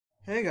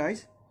Hey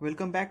guys,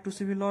 welcome back to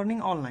Civil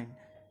Learning Online.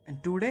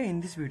 And today in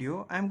this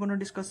video I am going to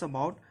discuss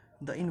about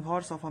the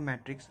inverse of a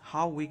matrix,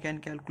 how we can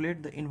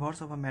calculate the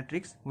inverse of a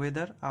matrix,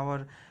 whether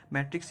our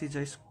matrix is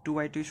a 2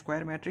 by 2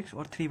 square matrix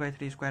or 3 by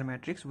 3 square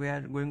matrix. We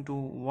are going to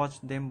watch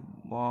them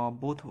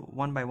both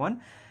one by one.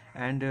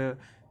 And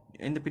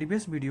in the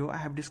previous video I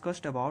have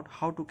discussed about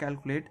how to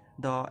calculate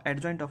the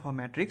adjoint of a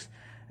matrix,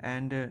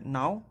 and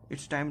now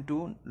it's time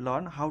to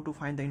learn how to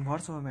find the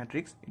inverse of a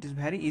matrix. It is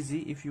very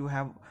easy if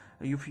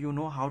you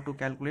know how to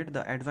calculate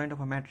the adjoint of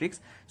a matrix.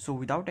 So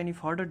without any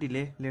further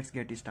delay, let's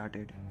get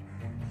started.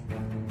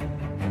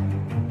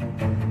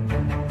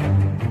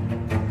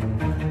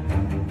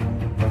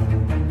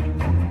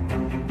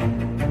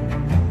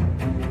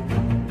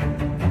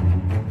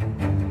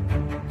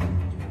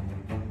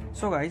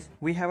 So guys,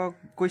 we have a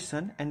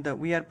question, and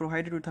we are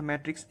provided with a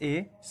matrix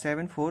A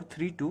 7 4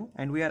 3 2,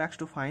 and we are asked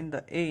to find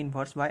the A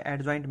inverse by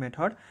adjoint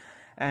method.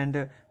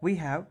 And we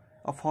have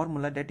a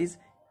formula, that is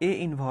A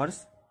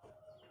inverse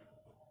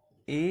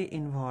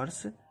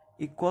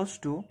equals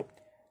to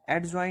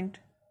adjoint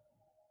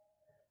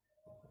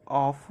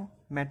of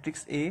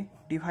matrix A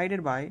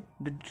divided by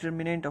the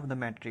determinant of the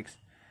matrix.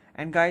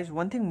 And guys,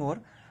 one thing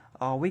more,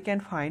 we can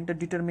find the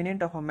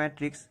determinant of a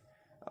matrix.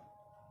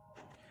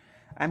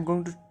 I'm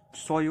going to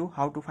show you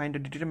how to find the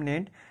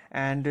determinant.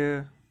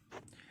 And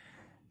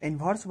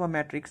inverse of a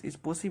matrix is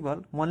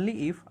possible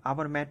only if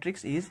our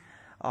matrix is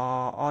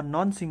a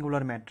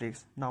non-singular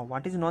matrix. Now,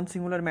 what is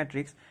non-singular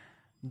matrix?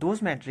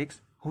 Those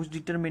matrix whose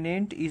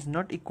determinant is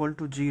not equal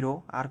to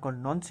 0 are called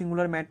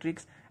non-singular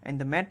matrix,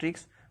 and the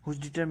matrix whose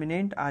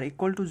determinant are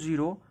equal to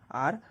 0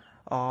 are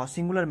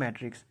singular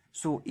matrix.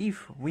 So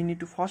if we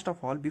need to, first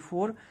of all,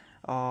 before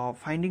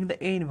finding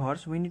the A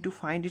inverse, we need to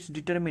find its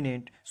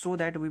determinant, so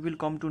that we will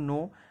come to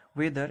know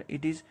whether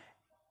it is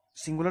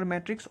singular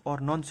matrix or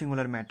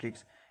non-singular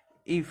matrix.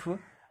 If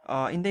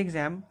in the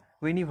exam,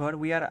 whenever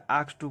we are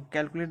asked to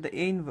calculate the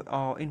A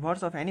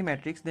inverse of any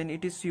matrix, then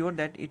it is sure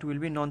that it will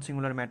be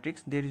non-singular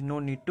matrix. There is no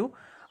need to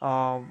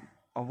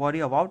worry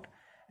about.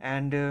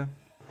 And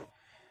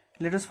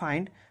let us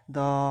find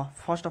the,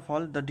 first of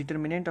all, the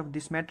determinant of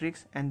this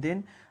matrix, and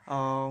then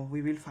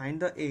we will find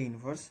the A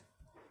inverse.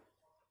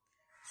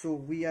 So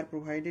we are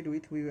provided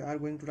with, we are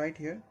going to write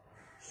here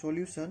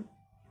solution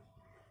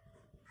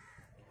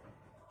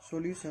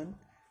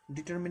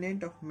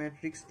determinant of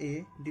matrix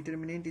A.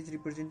 Determinant is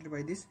represented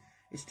by this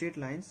straight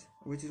lines,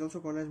 which is also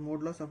called as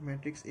modulus of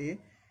matrix A,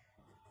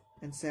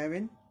 and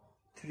 7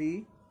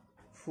 3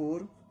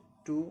 4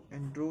 2,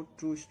 and draw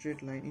two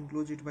straight line,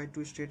 enclose it by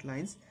two straight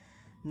lines.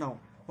 Now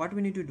what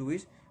we need to do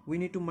is, we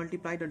need to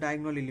multiply the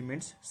diagonal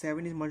elements.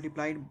 7 is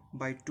multiplied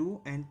by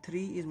 2 and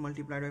 3 is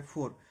multiplied by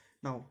 4.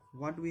 Now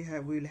what we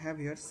will have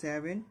here,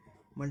 7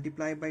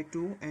 multiplied by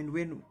 2, and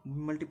when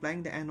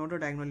multiplying the another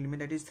diagonal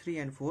element, that is 3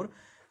 and 4,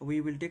 we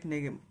will take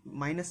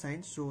minus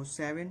sign. So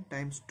 7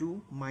 times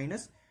 2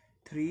 minus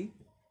 3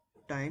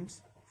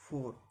 times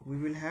 4, we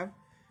will have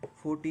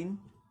 14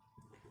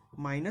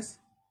 minus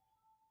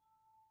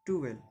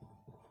 12,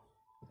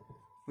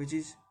 which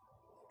is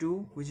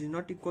 2, which is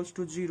not equals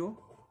to 0.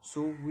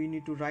 So we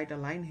need to write a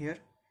line here.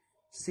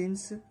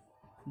 Since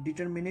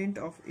determinant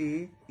of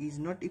A is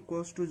not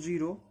equals to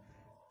 0,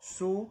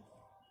 so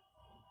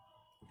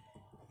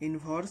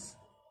inverse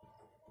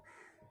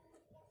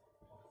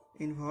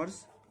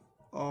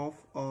of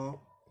a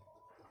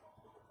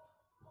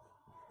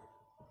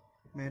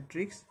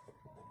matrix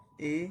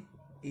A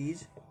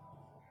is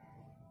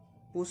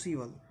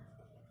possible.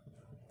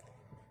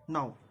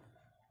 Now,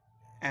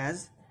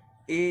 as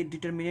A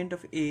determinant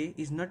of A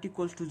is not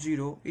equals to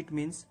 0, it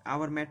means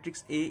our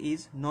matrix A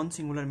is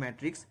non-singular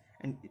matrix,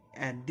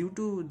 and due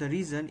to the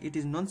reason it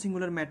is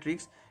non-singular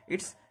matrix,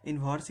 its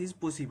inverse is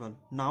possible.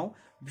 Now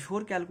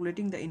before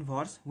calculating the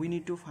inverse, we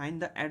need to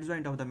find the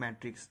adjoint of the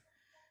matrix.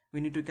 We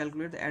need to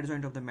calculate the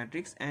adjoint of the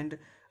matrix, and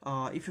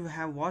if you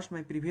have watched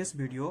my previous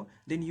video,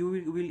 then you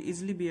will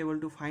easily be able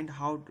to find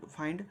how to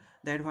find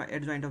the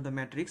adjoint of the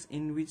matrix,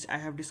 in which I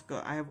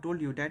have told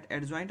you that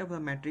adjoint of the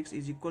matrix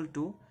is equal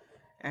to,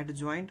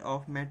 adjoint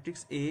of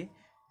matrix A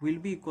will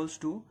be equals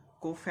to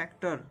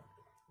cofactor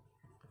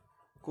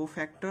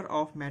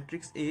of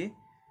matrix A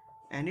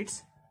and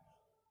its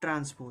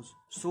transpose.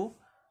 So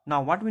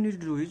now what we need to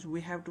do is,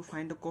 we have to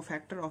find the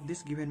cofactor of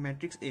this given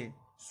matrix A.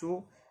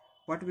 So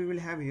what we will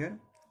have here,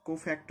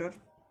 cofactor.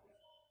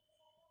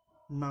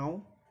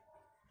 Now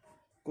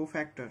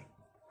cofactor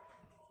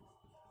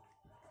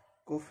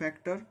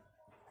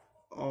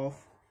of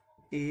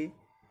A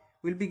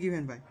will be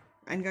given by,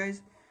 and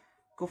guys,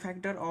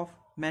 cofactor of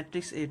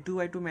matrix A, 2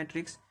 by 2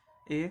 matrix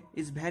A,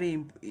 is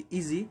very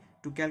easy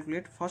to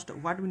calculate. First,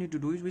 what we need to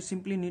do is, we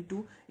simply need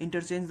to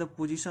interchange the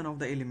position of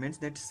the elements,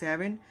 that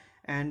 7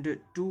 and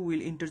 2 will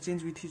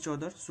interchange with each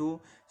other.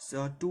 So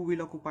 2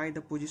 will occupy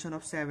the position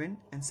of 7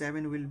 and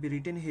 7 will be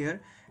written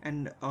here,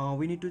 and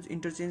we need to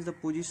interchange the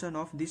position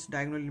of this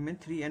diagonal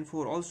element 3 and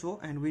 4 also,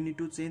 and we need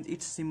to change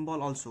its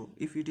symbol also.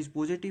 If it is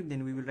positive,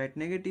 then we will write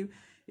negative.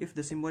 If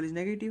the symbol is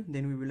negative,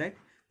 then we will write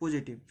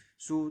positive.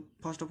 So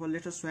first of all,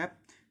 let us swap.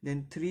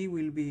 Then 3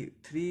 will be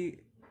 3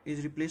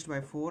 is replaced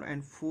by 4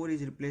 and 4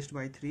 is replaced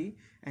by 3,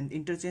 and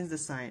interchange the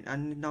sign,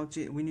 and now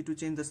we need to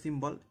change the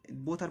symbol.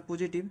 Both are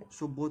positive,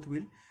 so both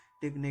will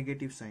take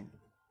negative sign.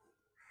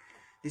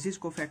 This is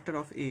cofactor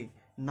of A.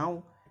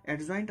 Now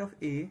adjoint of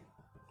A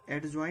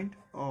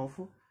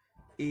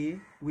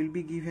will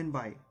be given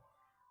by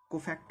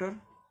cofactor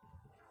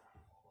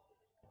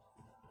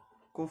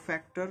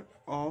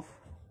of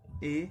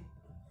A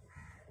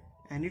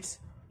and its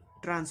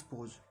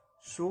transpose.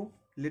 So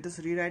let us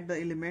rewrite the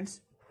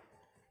elements: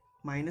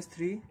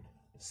 -3,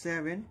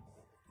 7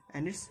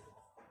 and its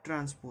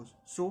transpose.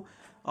 So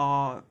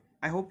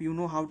I hope you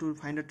know how to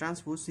find a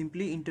transpose.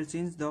 Simply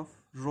interchange the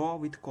row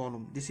with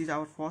column. This is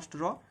our first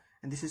row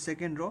and this is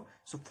second row,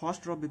 so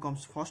first row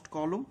becomes first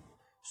column,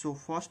 so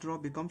first row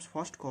becomes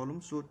first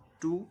column. So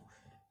 2,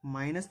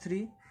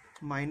 -3,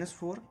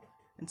 -4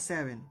 and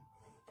 7.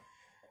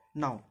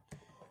 Now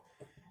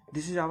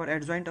this is our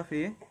adjoint of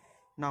A.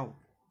 Now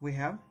we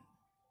have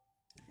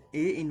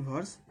A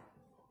inverse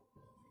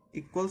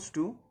equals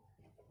to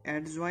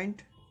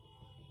adjoint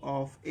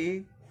of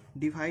A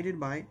divided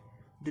by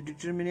the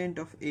determinant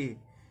of A.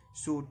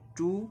 So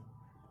 2,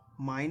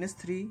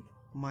 -3,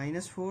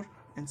 -4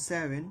 and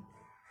 7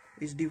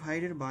 is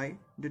divided by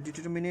the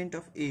determinant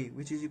of A,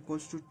 which is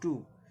equals to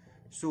 2.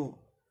 So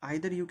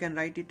either you can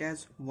write it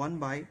as 1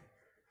 by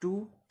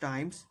 2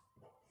 times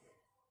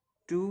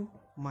 2,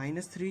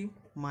 -3,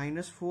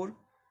 -4,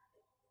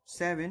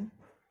 7,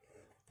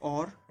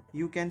 or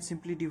you can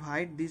simply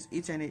divide this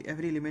each and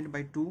every element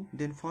by 2.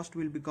 Then first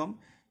will become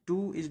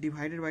 2 is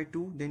divided by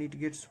 2, then it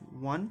gets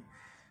 1,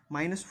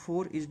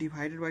 -4 is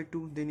divided by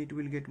 2, then it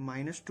will get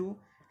 -2,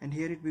 and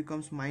here it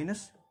becomes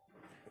minus,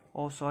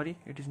 oh sorry,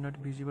 it is not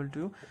visible to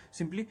you.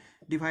 Simply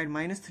divide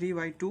 -3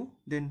 by 2,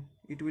 then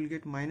it will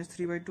get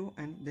 -3 by 2,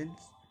 and then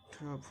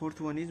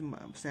fourth one is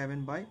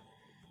 7 by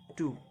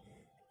 2.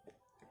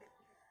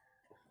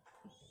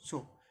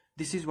 So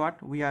this is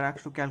what we are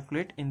asked to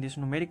calculate in this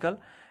numerical,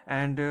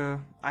 and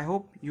I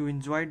hope you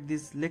enjoyed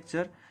this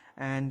lecture,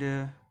 and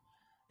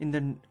in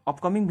the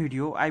upcoming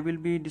video I will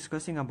be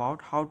discussing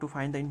about how to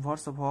find the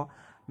inverse of a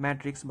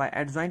matrix by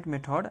adjoint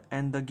method,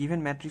 and the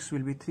given matrix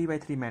will be 3 by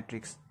 3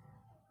 matrix.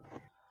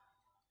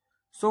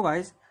 So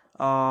guys,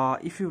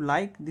 if you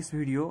like this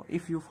video,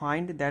 if you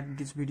find that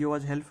this video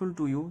was helpful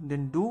to you,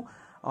 then do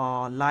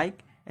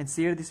like and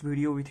share this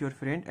video with your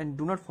friend, and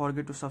do not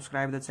forget to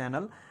subscribe the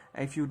channel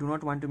if you do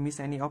not want to miss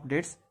any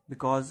updates,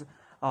 because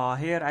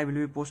here I will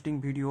be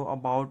posting video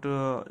about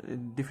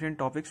different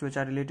topics which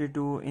are related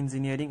to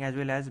engineering as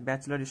well as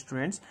bachelor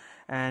students,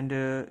 and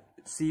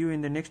see you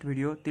in the next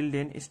video. Till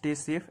then, stay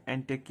safe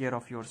and take care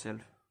of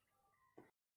yourself.